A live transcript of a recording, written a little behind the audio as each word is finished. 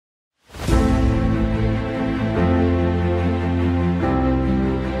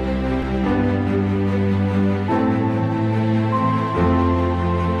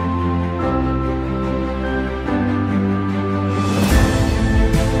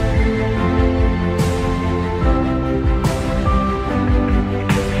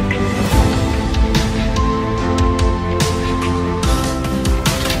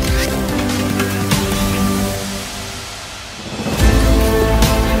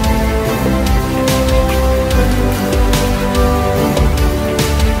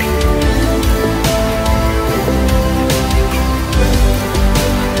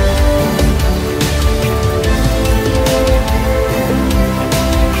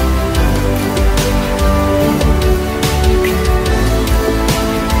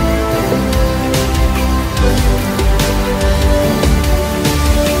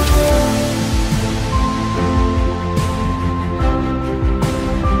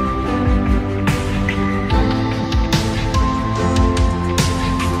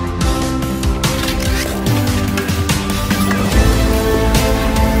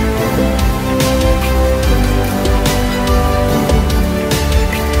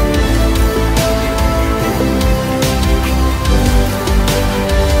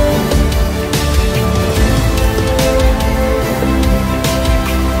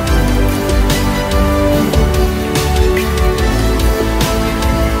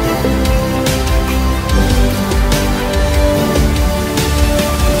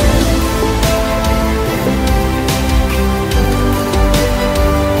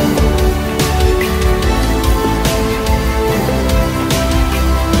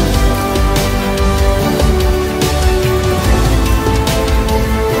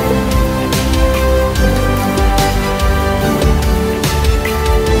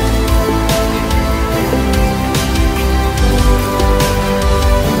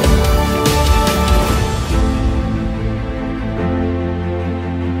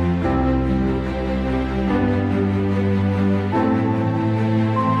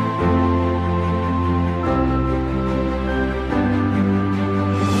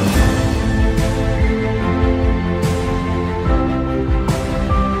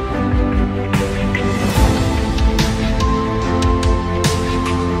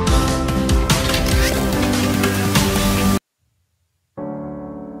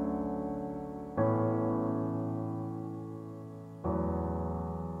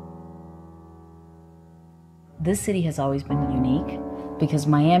This city has always been unique because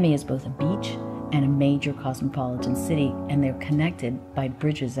Miami is both a beach and a major cosmopolitan city, and they're connected by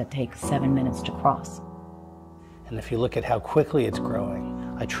bridges that take 7 minutes to cross. And if you look at how quickly it's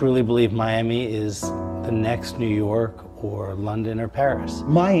growing, I truly believe Miami is the next New York or London or Paris.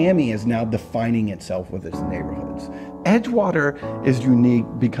 Miami is now defining itself with its neighborhoods. Edgewater is unique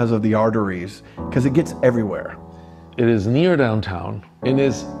because of the arteries, because it gets everywhere. It is near downtown and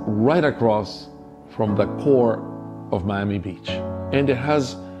is right across from the core of Miami Beach. And it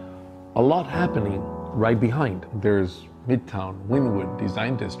has a lot happening right behind. There's Midtown, Wynwood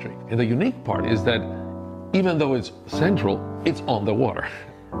Design District. And the unique part is that even though it's central, it's on the water.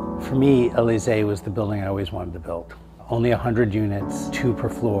 For me, Elysee was the building I always wanted to build. Only 100 units, 2 per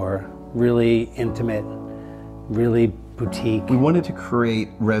floor, really intimate, really boutique. We wanted to create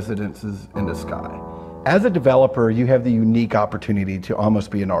residences in the sky. As a developer, you have the unique opportunity to almost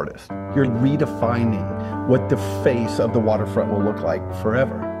be an artist. You're redefining what the face of the waterfront will look like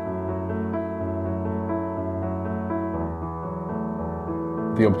forever.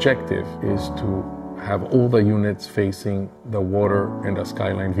 The objective is to have all the units facing the water and the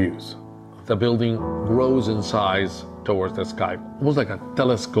skyline views. The building grows in size towards the sky, almost like a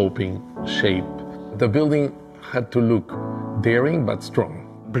telescoping shape. The building had to look daring but strong.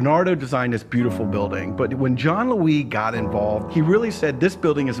 Bernardo designed this beautiful building, but when John Louis got involved, he really said this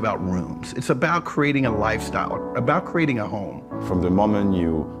building is about rooms. It's about creating a lifestyle, about creating a home. From the moment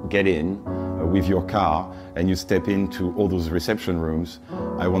you get in with your car and you step into all those reception rooms,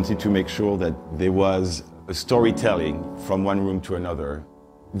 I wanted to make sure that there was a storytelling from one room to another.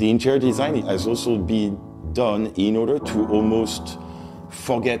 The interior design has also been done in order to almost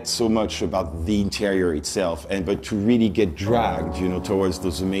forget so much about the interior itself, but to really get dragged, towards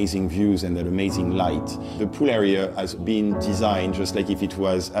those amazing views and that amazing light. The pool area has been designed just like if it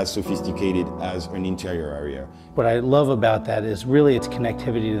was as sophisticated as an interior area. What I love about that is really its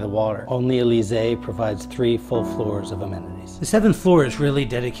connectivity to the water. Only Elysee provides 3 full floors of amenities. The 7th floor is really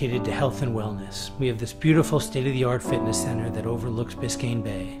dedicated to health and wellness. We have this beautiful state-of-the-art fitness center that overlooks Biscayne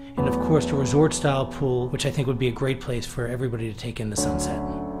Bay. And of course, a resort-style pool, which I think would be a great place for everybody to take in the sunset.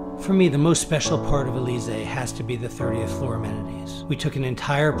 For me, the most special part of Elysee has to be the 30th floor amenities. We took an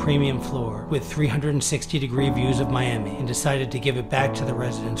entire premium floor with 360-degree views of Miami and decided to give it back to the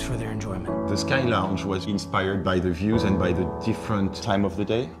residents for their enjoyment. The Sky Lounge was inspired by the views and by the different time of the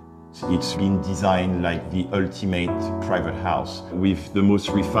day. It's been designed like the ultimate private house with the most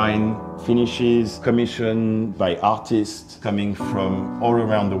refined finishes, commissioned by artists coming from all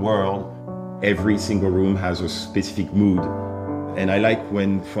around the world. Every single room has a specific mood. And I like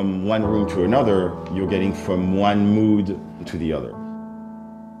when from one room to another, you're getting from one mood to the other.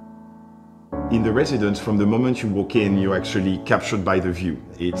 In the residence, from the moment you walk in, you're actually captured by the view.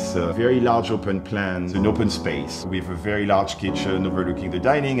 It's a very large open plan, an open space with a very large kitchen overlooking the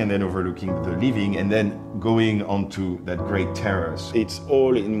dining and then overlooking the living and then going onto that great terrace. It's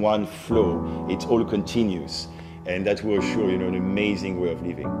all in one flow. It's all continuous. And that will assure, an amazing way of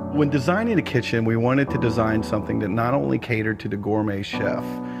living. When designing the kitchen, we wanted to design something that not only catered to the gourmet chef,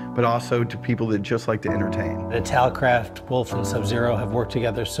 but also to people that just like to entertain. Italcraft, Wolf, and Sub-Zero have worked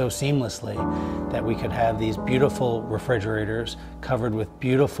together so seamlessly that we could have these beautiful refrigerators covered with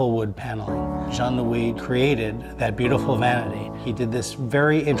beautiful wood paneling. Jean-Louis created that beautiful vanity. He did this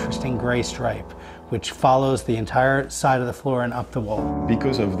very interesting gray stripe, which follows the entire side of the floor and up the wall.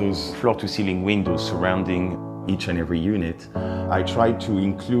 Because of those floor-to-ceiling windows surrounding each and every unit, I tried to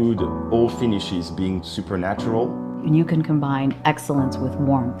include all finishes being supernatural. When you can combine excellence with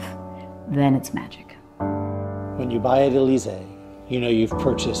warmth, then it's magic. When you buy at Elysee, you know you've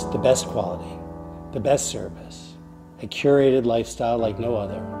purchased the best quality, the best service, a curated lifestyle like no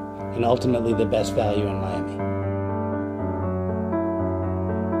other, and ultimately the best value in Miami.